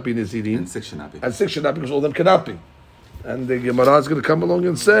them cannot be Nazirim. And 6 should not be. And 6 should not be because all of them cannot be. And the Gemara is going to come along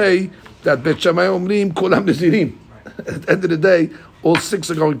and say that Bet Shammai Omrim Kolam Nazirim. At the end of the day, all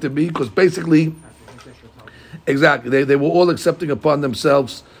 6 are going to be because basically, exactly, they were all accepting upon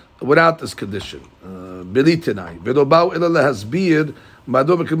themselves without this condition. Bilitinai. Vedobau ila lahasbir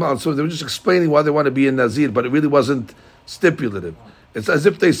madom k'mal. So they were just explaining why they want to be in Nazir, but it really wasn't stipulative. It's as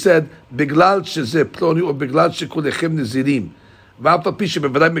if they said, Biglal shezeh ploni or Biglal shekulechem Nazirim. ואף על פי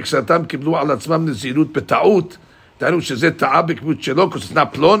שבוודאי מקשרתם קיבלו על עצמם נזירות בטעות, דהיינו שזה טעה בכמות שלו, because it's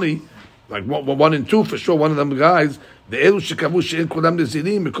not ploni, like 1 and 2 for sure, one of them guys, ואלו שקבעו שאין כולם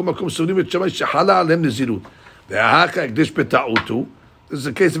נזירים, מכל מקום סורים את שמיים שחלה עליהם נזירות. והאחר הקדש בטעות הוא, this is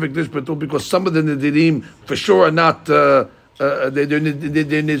a case of הקדש בטעות, because some of the נזירים for sure are not,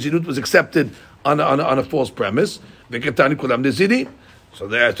 their נזירות was accepted on a false premise, וכתני כולם נזירים. So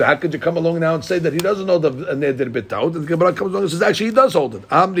how could you come along now and say that he doesn't know the neder betaut? And the Gemara comes along and says, actually, he does hold it.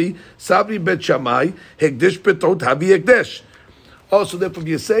 Amri, Sabri Bet Shammai, Hekdesh betaut, Habi Hekdesh. Oh, so therefore, if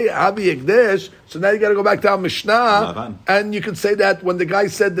you say Habi Hekdesh, so now you got to go back to our Mishnah, and you can say that when the guy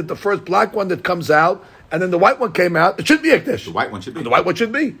said that the first black one that comes out, and then the white one came out, it should be Hekdesh. The white one should be. The white one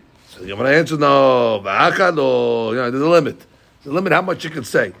should be. So the Gemara answers, no, there's a limit. There's a limit how much you can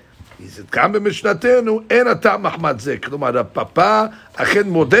say. He said, "Kam b'mishnatenu en ata mahmad zeh." K'lomar, Papa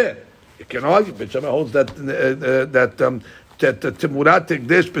achen modeh. You can argue, Bet Shammai holds that Timurat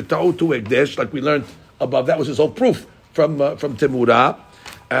Hekdesh b'ta'ut hu Hekdesh, like we learned above. That was his whole proof from Timurah.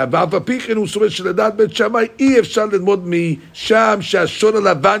 ואף על פי כן הוא סובר שלדעת בית שמאי אי אפשר ללמוד משם שהשור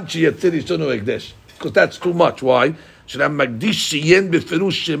הלבן שיצר ישנו הקדש. Because that's too much. Why? שהמקדיש ציין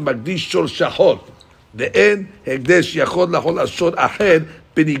בפירוש שמקדיש שור שחור. ואין הקדש יכול לאכול על שור אחר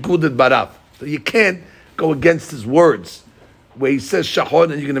בניגוד לדבריו. So you can't go against his words. Where he says shahor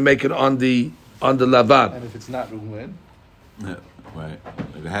and you're going to make it on the lavan. And if it's not Reuven? Yeah, right.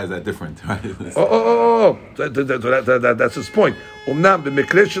 It has that different, right? That's his point. אמנם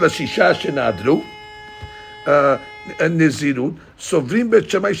במקרה של השישה שנעדרו, נזירות, סוברים בית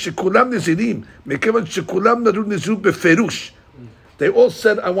שמאי שכולם נזירים, מכיוון שכולם נדרו נזירות בפירוש. They all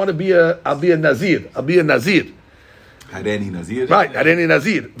said, I'll be a Nazir. I'll be a Nazir. Hareni Nazir. Right, Hareni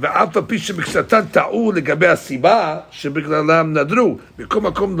Nazir. ואף על פי שמקצתן טעו לגבי הסיבה שבגללם נדרו. בכל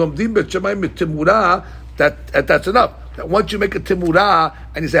מקום לומדים בית שמאי מתמורה That's enough. That once you make a timurah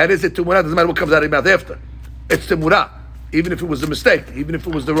and you say, "How is it timurah?" Doesn't matter what comes out of your mouth after. It's timurah, even if it was a mistake, even if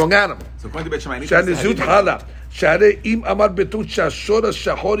it was the wrong animal. So according to Bet Shammai, שהנזירות חלה, שהרי אם אמר ביטול שהשור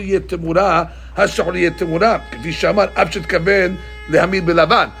השחור יהיה תמורה, השחור יהיה תמורה, כפי שאמר, אף שהתכוון להמיר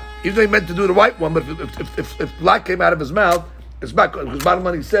בלבן. Even though he meant to do the white one, but if black came out of his mouth, it's back, because bottom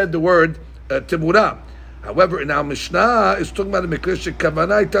line he said the word תמורה. However, in our Mishnah, it's talking about the מקרה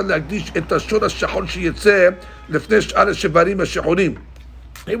שכוונה הייתה להקדיש את השור השחור שיצא לפני שאר השברים השחורים.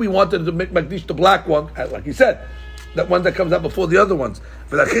 Here we wanted to make Magdish the black one, like he said, that one that comes out before the other ones.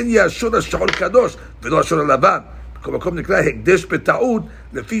 ולכן יהיה השור השחור קדוש, ולא השור הלבן. בכל מקום נקרא הקדש בטעות,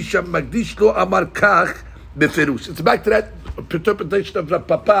 לפי שהמקדיש לא אמר כך בפירוש. It's back to that interpretation of Rav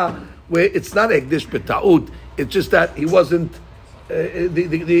Papa, where it's not הקדש בטעות, it's just that he wasn't,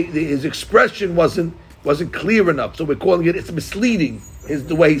 his expression wasn't clear enough, so we're calling it, it's misleading, is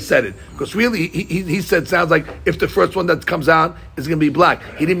the way he said it. Because really, he said, sounds like if the first one that comes out is going to be black.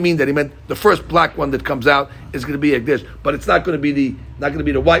 He didn't mean that. He meant the first black one that comes out is going to be Ekdesh, but it's not going to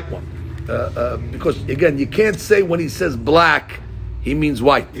be the white one. Because again, you can't say when he says black, he means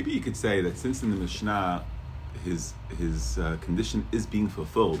white. Maybe you could say that since in the Mishnah, his condition is being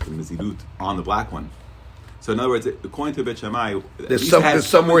fulfilled, the Mezidut, on the black one. So in other words, according to Bet Shammai, there's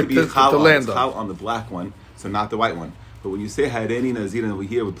somewhere to land on the black one, so not the white one. But when you say Hareni Nazir and over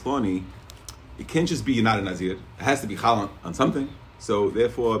here with Ploni, it can't just be you're not a Nazir. It has to be Chal on something. So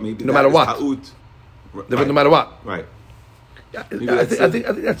therefore, maybe no matter what, Ta'ut. Right. No matter what. Right. Yeah, I think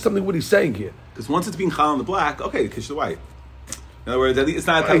that's something what he's saying here. Because once it's being Chal on the black, okay, Kish the white. In other words, at least it's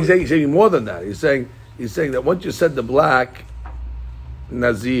not. He's saying more than that. He's saying that once you said the black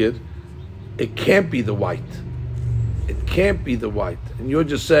Nazir, it can't be the white. It can't be the white. And you're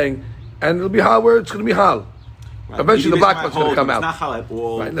just saying, and it'll be Hal where it's going to be Hal. Right. Eventually the black one's going to come out. It's not Hal at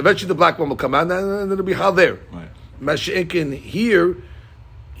all. Right. And eventually the black one will come out, and it'll be Hal there. Right. Mashiach here,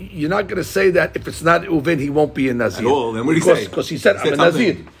 you're not going to say that if it's not Uven, he won't be in Nazir. At all. Then what did he say? Because he said, I'm a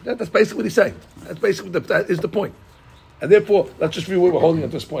Nazir. That's basically what he's saying. That's basically that is the point. And therefore, let's just review what we're holding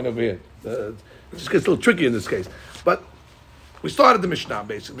at this point over here. It just gets a little tricky in this case. But we started the Mishnah,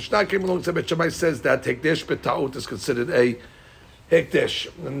 basically. Mishnah came along and said, Bet Shammai says that Hekdesh B'Ta'ut is considered a Hekdesh.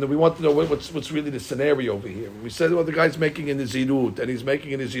 And we want to know what's really the scenario over here. We said, well, the guy's making an Nazirut, and he's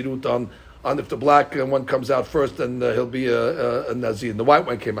making an Nazirut on if the black one comes out first, then he'll be a Nazir. And the white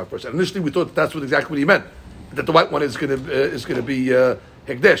one came out first. And initially we thought that's exactly what he meant, that the white one is going to be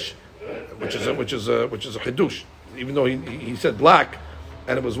Hekdesh, which is a Hidush. Even though he said black,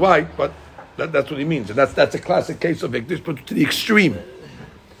 and it was white, but that's what he means, and that's a classic case of Hekdesh, but to the extreme.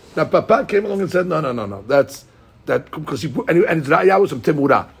 Now Papa came along and said, no, that's because and his Raya was from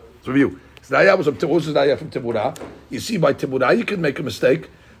Timurah. Let's review. His Raya was from Timurah. You see, by Timurah you can make a mistake,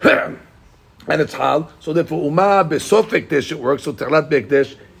 and it's Hal. So therefore, Uma besof Hekdesh it works. So Terlat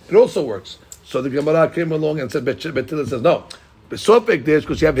Hekdesh it also works. So the Gemara came along and said, Betila says no, besof Hekdesh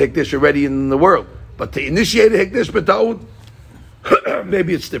because you have Hekdesh already in the world, but to initiate a Hekdesh B'Ta'ud,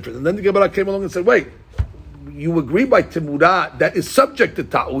 maybe it's different. And then the Gemara came along and said, wait, you agree by Timurah that is subject to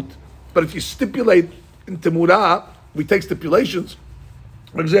Ta'ut, but if you stipulate in Timurah, we take stipulations.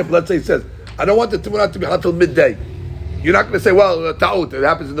 For example, let's say it says, I don't want the Timurah to be hot till midday. You're not going to say, well, Ta'ut, it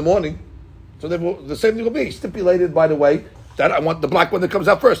happens in the morning. So therefore, the same thing will be stipulated, by the way, that I want the black one that comes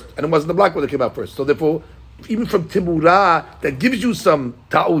out first, and it wasn't the black one that came out first. So therefore, even from Timurah, that gives you some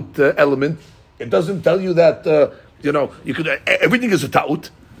Ta'ut element, it doesn't tell you that, you could, everything is a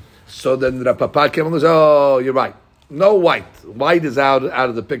ta'ut. So then Rav Papa came along and said, oh, you're right. No white. White is out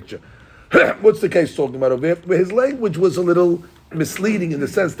of the picture. What's the case talking about over here? His language was a little misleading in the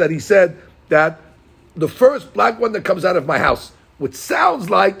sense that he said that the first black one that comes out of my house, which sounds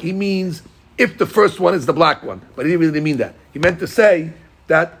like he means if the first one is the black one. But he didn't really mean that. He meant to say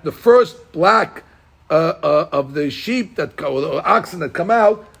that the first black of the sheep or the oxen that come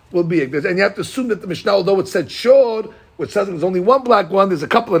out will be Hekdesh. And you have to assume that the Mishnah, although it said Shor, which says there's only one black one, there's a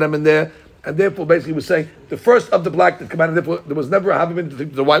couple of them in there, and therefore basically was saying the first of the black that come out, and therefore there was never a having to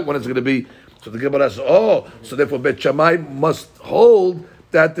think the white one is going to be. So the Gemara says, so therefore Bet Shammai must hold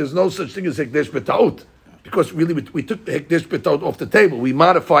that there's no such thing as Hekdesh B'Ta'ut, because really we took the Hekdesh B'Ta'ut off the table. We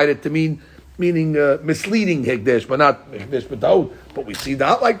modified it to meaning misleading Hekdesh, but not Hekdesh B'Ta'ut. But we see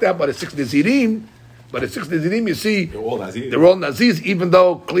not like that, but it's 6 Nazirim. But at 6 Nazirim, you see, they're all Nazirs, even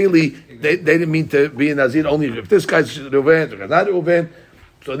though clearly they didn't mean to be a Nazir only if this guy's Reuven or not Reuven.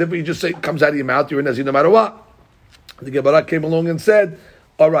 So therefore you just say, it comes out of your mouth, you're a Nazir no matter what. The Gemara came along and said,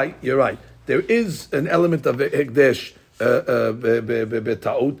 all right, you're right. There is an element of Hekdesh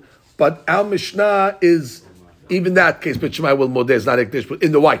B'Ta'ut, but our Mishnah is, even that case, Bet Shammai will modeh, is not Hekdesh, but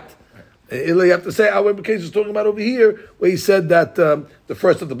in the white. You have to say our case is talking about over here, where he said that the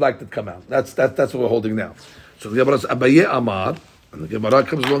first of the black did come out. That's what we're holding now. So the Gemara says Abaye Amar, and the Gemara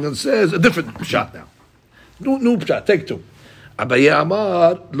comes along and says a different shot now. New shot, take two. Abaye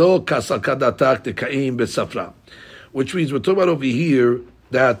Amar lo kasakadatak tekaim besafra, which means we're talking about over here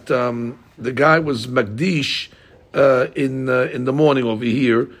that the guy was magdish in the morning over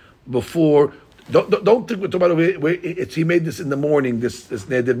here before. Don't think we're talking about over here. He made this in the morning. This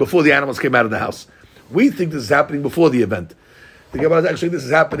before the animals came out of the house. We think this is happening before the event. The Gemara actually this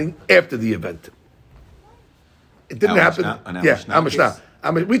is happening after the event. It didn't happen.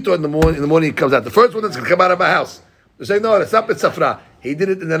 We thought in the morning he comes out. The first one that's going to come out of my house. They say no, it's not B'tzafra. He did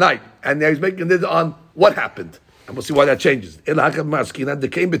it in the night, and now he's making it on what happened, and we'll see why that changes.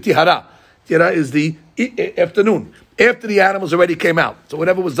 Tihara is the afternoon after the animals already came out. So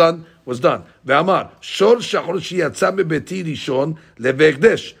whatever was done was done.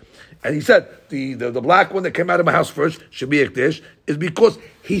 And he said the black one that came out of my house first should be ekdesh, is because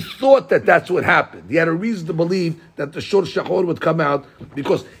he thought that that's what happened. He had a reason to believe that the shor shachor would come out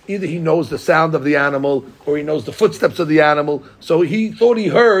because either he knows the sound of the animal or he knows the footsteps of the animal. So he thought he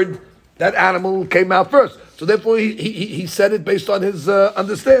heard that animal came out first. So therefore he said it based on his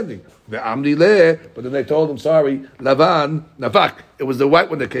understanding. But then they told him, sorry, Lavan, Nafak, it was the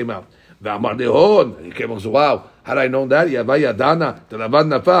white one that came out. And he came and said, wow, had I known that, Yavaya the Lavan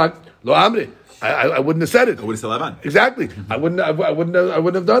Nafak, Lo Amri. I wouldn't have said it. I would have said Lavan. Exactly. I wouldn't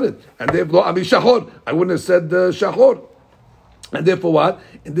have done it. And therefore, Lo Amri Shachor. I wouldn't have said Shachor. And therefore, what?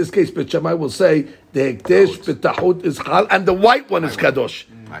 In this case, Bet Shammai will say the Hekdesh B'Tahut is Chal, and the white one is Kadosh.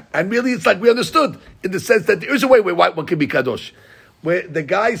 Right. And really, it's like we understood in the sense that there is a way where white one can be Kadosh. Where the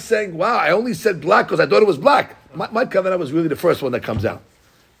guy's saying, wow, I only said black because I thought it was black. My covenant was really the first one that comes out.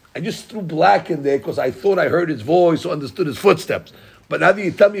 I just threw black in there because I thought I heard his voice or understood his footsteps. But now that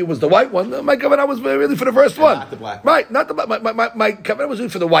you tell me it was the white one, my covenant was really for the first one. Not the black. Right, not the black. My covenant was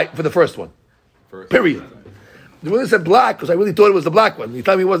really for the white, for the first one. Period. The one that said black because I really thought it was the black one. You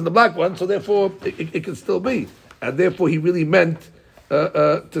tell me it wasn't the black one, so therefore it can still be. And therefore he really meant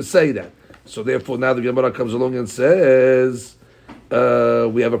to say that. So therefore now the Gemara comes along and says,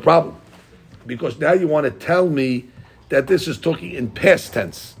 we have a problem. Because now you want to tell me that this is talking in past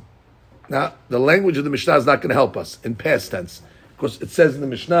tense. Now, the language of the Mishnah is not going to help us in past tense. Because it says in the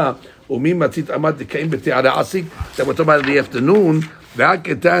Mishnah, that we're talking about in the afternoon,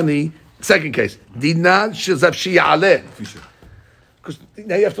 second case, because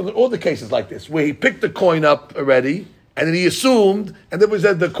now you have to look at all the cases like this, where he picked the coin up already, and then he assumed, and then we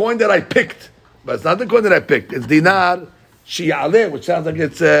said, the coin that I picked, but it's not the coin that I picked, it's dinar shi'aleh, which sounds like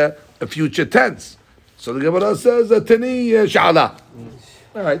it's a future tense. So the Gemara says, tani sha'ala.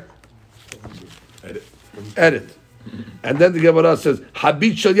 All right. Edit. And then the Gemara says,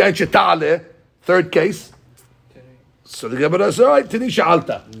 habit shal yain sheta'aleh, third case. So the Gemara says, all right, tani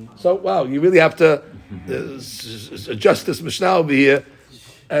sha'alta. So, wow, you really have to adjust this Mishnah over here,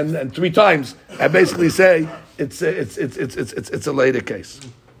 and three times, and basically say it's a later case.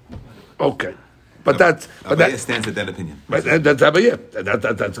 Okay, but that stands at that opinion. But that's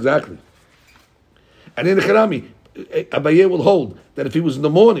Abaye. That's exactly. And in the Harami, Abaye will hold that if he was in the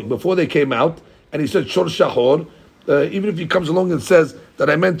morning before they came out, and he said shor shachor, even if he comes along and says that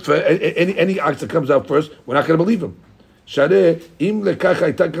I meant for any ox that comes out first, we're not going to believe him.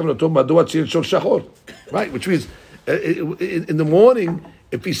 Right, which means in the morning,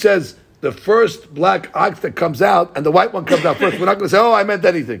 if he says the first black ox that comes out and the white one comes out first, we're not going to say, oh, I meant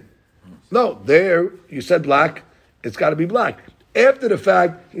anything. No, there you said black, it's got to be black. After the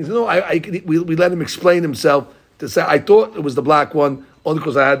fact, he said, no, we let him explain himself to say, I thought it was the black one only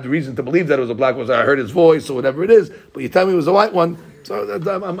because I had the reason to believe that it was a black one, so I heard his voice or whatever it is. But you tell me it was the white one, so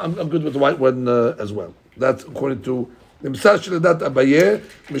I'm good with the white one as well. That's according to נמצא שלדעת אביי,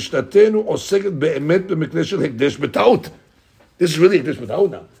 משנתנו עוסקת באמת במקנה של הקדש בטעות. This is really הקדש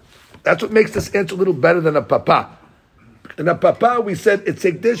בטעות now. That's what makes this answer a little better than a papa. In a papa, we said it's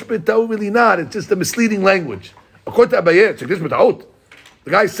הקדש בטעות, really not. It's just a misleading language. According to Abaye, it's הקדש בטעות. The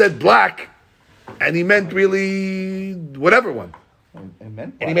guy said black, and he meant really whatever one.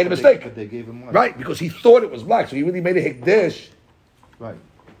 And he made a mistake. But they gave him one. Right, because he thought it was black, so he really made a hekdesh. Right.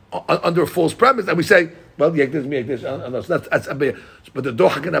 Under a false premise, and we say, well, Yekdesh, me Yekdesh, that's Abaye. But the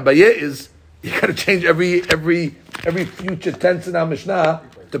Dochak and Abaye is, you got to change every future tense in our Mishnah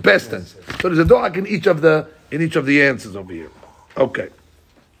to past tense. So there's a Dochak in each of the answers over here. Okay.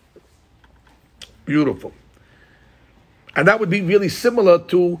 Beautiful. And that would be really similar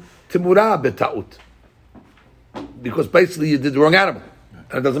to Timurah Beta'ut. Because basically you did the wrong animal.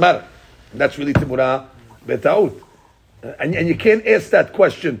 And it doesn't matter. And that's really Timurah Beta'ut. And you can't ask that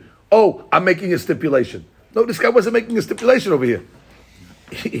question, oh, I'm making a stipulation. No, this guy wasn't making a stipulation over here.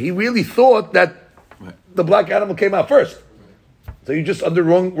 He really thought that the black animal came out first. So you're just under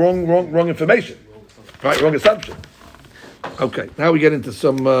wrong information, right? Wrong assumption. Okay, now we get into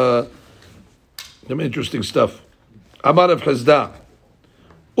some interesting stuff. Amar of Chazda,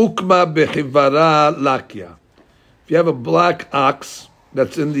 ukma bechivara lakia. If you have a black ox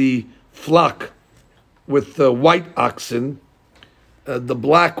that's in the flock with the white oxen, the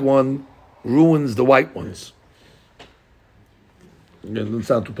black one ruins the white ones. It doesn't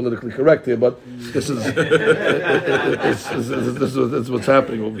sound too politically correct here, but this is this is what's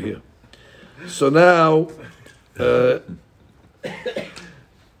happening over here. So now,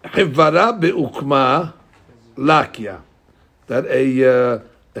 chivara beukma lakia, that a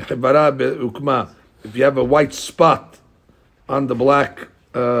chivara beukma, if you have a white spot on the black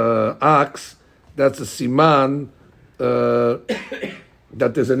ox, that's a siman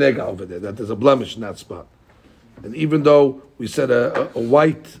that there's a nega over there, that there's a blemish in that spot. And even though we said a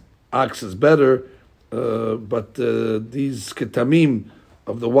white ox is better, but these ketamim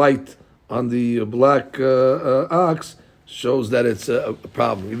of the white on the black ox shows that it's a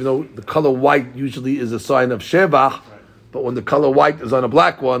problem. Even though the color white usually is a sign of shevach, but when the color white is on a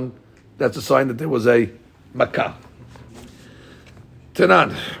black one, that's a sign that there was a makkah.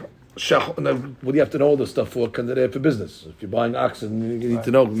 Tanan. What do you have to know all this stuff for? For business. If you're buying oxen, you need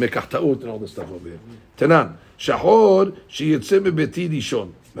to know mekach ta'ut and all this stuff over here. Tanan. Shahor sheyitzeh beti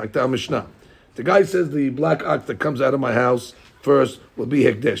rishon. Like the Mishnah. The guy says the black ox that comes out of my house first will be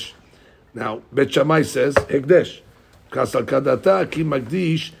hekdesh. Now Bet Shammai says hekdesh. Kasal kadata ki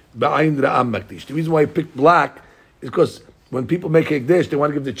magdish ba'ayin ra'am magdish. The reason why I picked black is because when people make hekdesh, they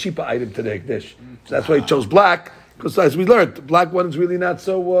want to give the cheaper item to the hekdesh. So that's why he chose black. Because as we learned, the black one is really not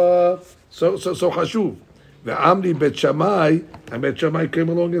so chashuv. The Amri Bet Shammai, and Bet Shammai came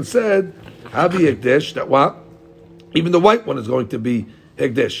along and said, Havi hekdesh, that what? Even the white one is going to be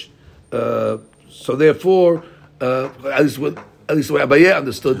hekdesh. So therefore, at least the way Abaye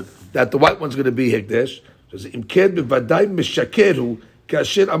understood, that the white one's going to be hekdesh. Imked b'vaday mishakeru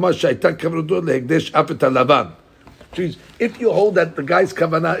kasher amar shaitan kavrador lehekdesh afet halavan. If you hold that the guy's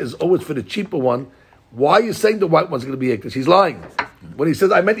kavanah is always for the cheaper one, why are you saying the white one's going to be hekdesh? He's lying. When he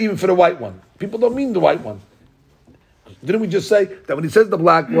says, I meant even for the white one. People don't mean the white one. Didn't we just say that when he says the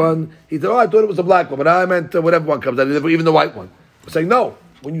black one, he said, I thought it was the black one, but I meant whatever one comes out, even the white one. We're saying, no.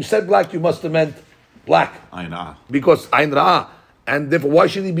 When you said black, you must have meant black. Ayin ra'ah. Because ayin ra'ah. And therefore, why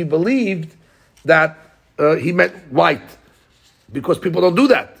should he be believed that he meant white? Because people don't do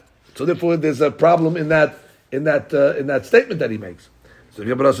that. So therefore, there's a problem in that statement that he makes. So the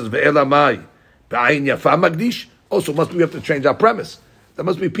Gemara says, Ve'ela mai. Also, must we have to change our premise? There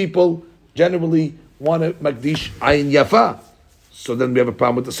must be people generally want to magdish ayin yafa. So then we have a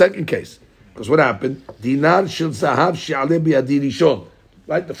problem with the second case. Because what happened? Dinar shel zahav she'aleh biyadi rishon.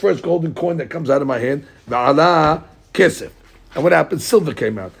 Right? The first golden coin that comes out of my hand, va'ala kesef. And what happened? Silver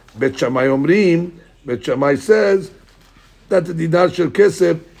came out. Bet Shammai omrim. Bet Shammai says that the dinar shel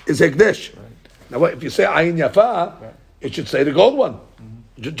kesef is hekdesh. Right. Now, what, if you say ayin yafa, it should say the gold one.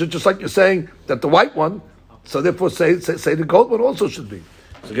 Just like you're saying that the white one, so therefore say the gold one also should be.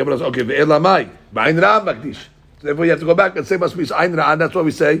 So Gemara says, okay, ve'elamai, ba'ayin ra'ah magdish. So therefore you have to go back and say must be ayin ra'ah, and that's why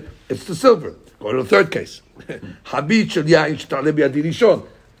we say it's the silver. Go to the third case. Habit shel yain sh'taleh biyadi rishon.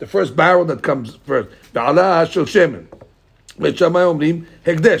 The first barrel that comes first. Ba'ala shel shemen. Bet Shammai omrim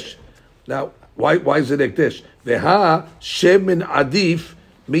hekdesh. Now, why is it hekdesh? Veha shemen adif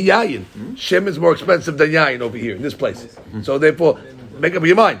mi yayin. Shemen is more expensive than yayin over here in this place. So therefore, make up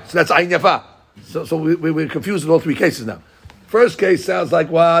your mind. So that's ayin yafa. So we're confused in all three cases now. First case sounds like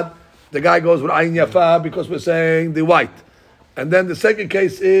what? The guy goes with ayin yafa because we're saying the white. And then the second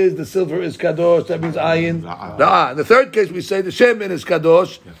case is the silver is kadosh. That means ayin ra'ah. And the third case we say the shemen is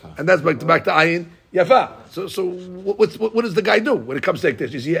kadosh. And that's back to ayin yafa. So what does the guy do when it comes to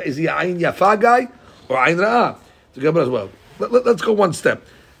this? Is he ayin yafa guy or ayin ra'ah? Together as well. Let's go one step.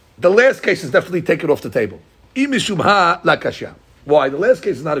 The last case is definitely taken off the table. Imishumha la kasha. Why? The last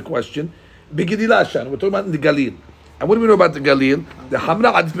case is not a question. Bigidilashan. We're talking about in the Galil. And what do we know about the Galil? The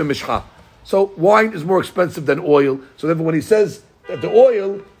Hamra Adif Mishcha. So wine is more expensive than oil. So therefore, when he says that the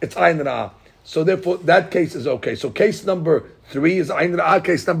oil, it's Ayin Ra'ah. So therefore, that case is okay. So case number 3 is Ayin Ra'ah.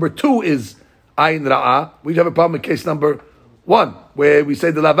 Case number 2 is Ayin Ra'ah. We have a problem with case number 1, where we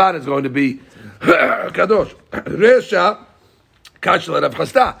say the Lavan is going to be Kadosh. Resha, Kashla Rav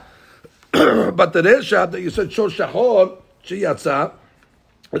Chasta. But the Resha that you said, Shor Shahor, Shiyatza,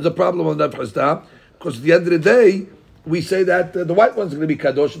 there's a problem on Rav Chasta, because at the end of the day, we say that the white one's going to be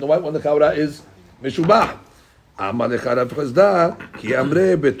Kadosh, and the white one, the Kaura, is Meshubah. Amar lecharav chazda ki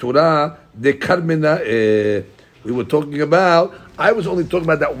amre betorah de karmena. We were talking about. I was only talking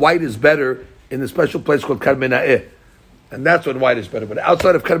about that white is better in the special place called karmena, and that's when white is better. But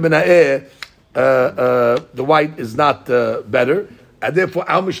outside of karmena, the white is not better, and therefore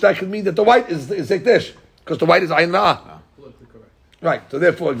our mishnah can mean that the white is hekdesh because the white is ayin ra'ah. Right. So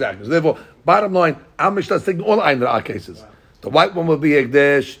therefore, exactly. So therefore, bottom line, our mishnah is taking all ayin ra'ah cases. The white one will be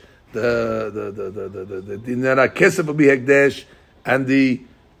hekdesh. The dinara kesef will be hekdesh, and the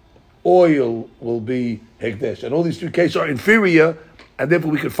oil will be hekdesh. And all these three cases are inferior, and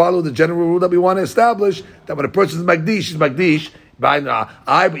therefore we can follow the general rule that we want to establish that when a person is magdish, but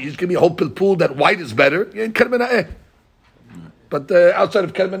you just give me a whole pool that white is better. You're in karmena'eh. But outside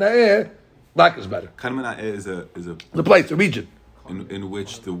of karmena'eh, black is better. Karmena is a The place, the region. in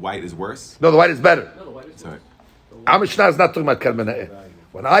which the white is worse. No, the white is better. Sorry. Our Mishnah is not talking about karmena'eh.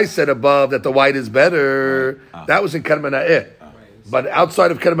 When I said above that the white is better, that was in karmena'eh. But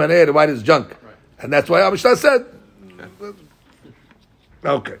outside of karmena'eh, the white is junk. And that's why our Mishnah said.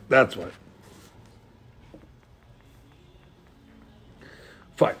 Okay, that's why.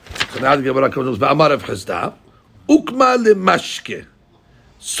 Fine. So now the Gemara comes to Amar of Chizda. Ukma lemashke.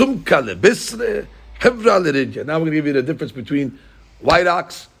 Sumka lebisre. Hevra leridya. Now we're going to give you the difference between white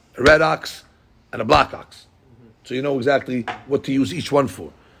ox, a red ox, and a black ox. So you know exactly what to use each one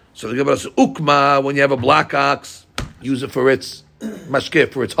for. So the Gemara says, Ukma, when you have a black ox, use it for its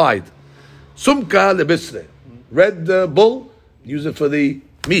mashke, for its hide. Sumka lebisre. Red bull, use it for the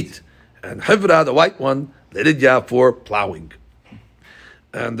meat. And Hevra, the white one, leridya, for plowing.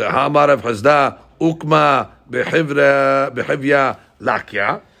 And the Hamar of Chazda, Ukma behivya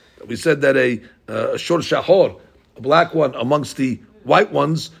lakya. We said that a shor shahor, a black one amongst the white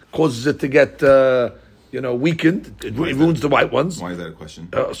ones, causes it to get weakened. It ruins the white ones. Why is that a question?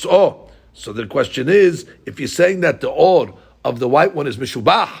 So the question is, if you're saying that the or of the white one is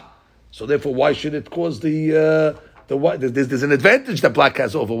mishubah, so therefore why should it cause the white? There's an advantage that black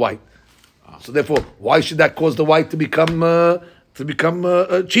has over white. So therefore, why should that cause the white to become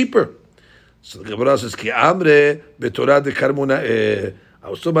cheaper? So the Gemara says, Ki amre betorah de karmona. I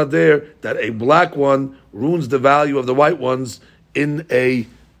was talking about there that a black one ruins the value of the white ones in a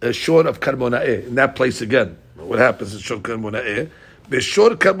short of karmona. In that place again, what happens in short karmona?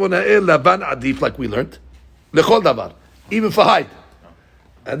 Beshort karmona laban adif, like we learned, lechol davar, even for hide.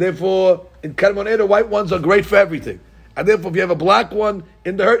 And therefore, in karmona, the white ones are great for everything. And therefore, if you have a black one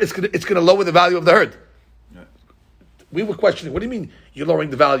in the herd, it's going to lower the value of the herd. We were questioning, what do you mean you're lowering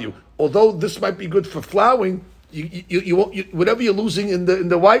the value? Although this might be good for plowing, you whatever you're losing in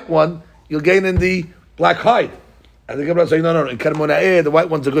the white one, you'll gain in the black hide. And the Gemara is saying, no, in Karmona'eh, the white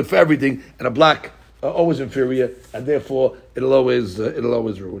ones are good for everything, and a black are always inferior, and therefore it'll always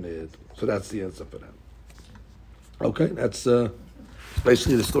ruin it. So that's the answer for that. Okay, that's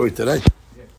basically the story today.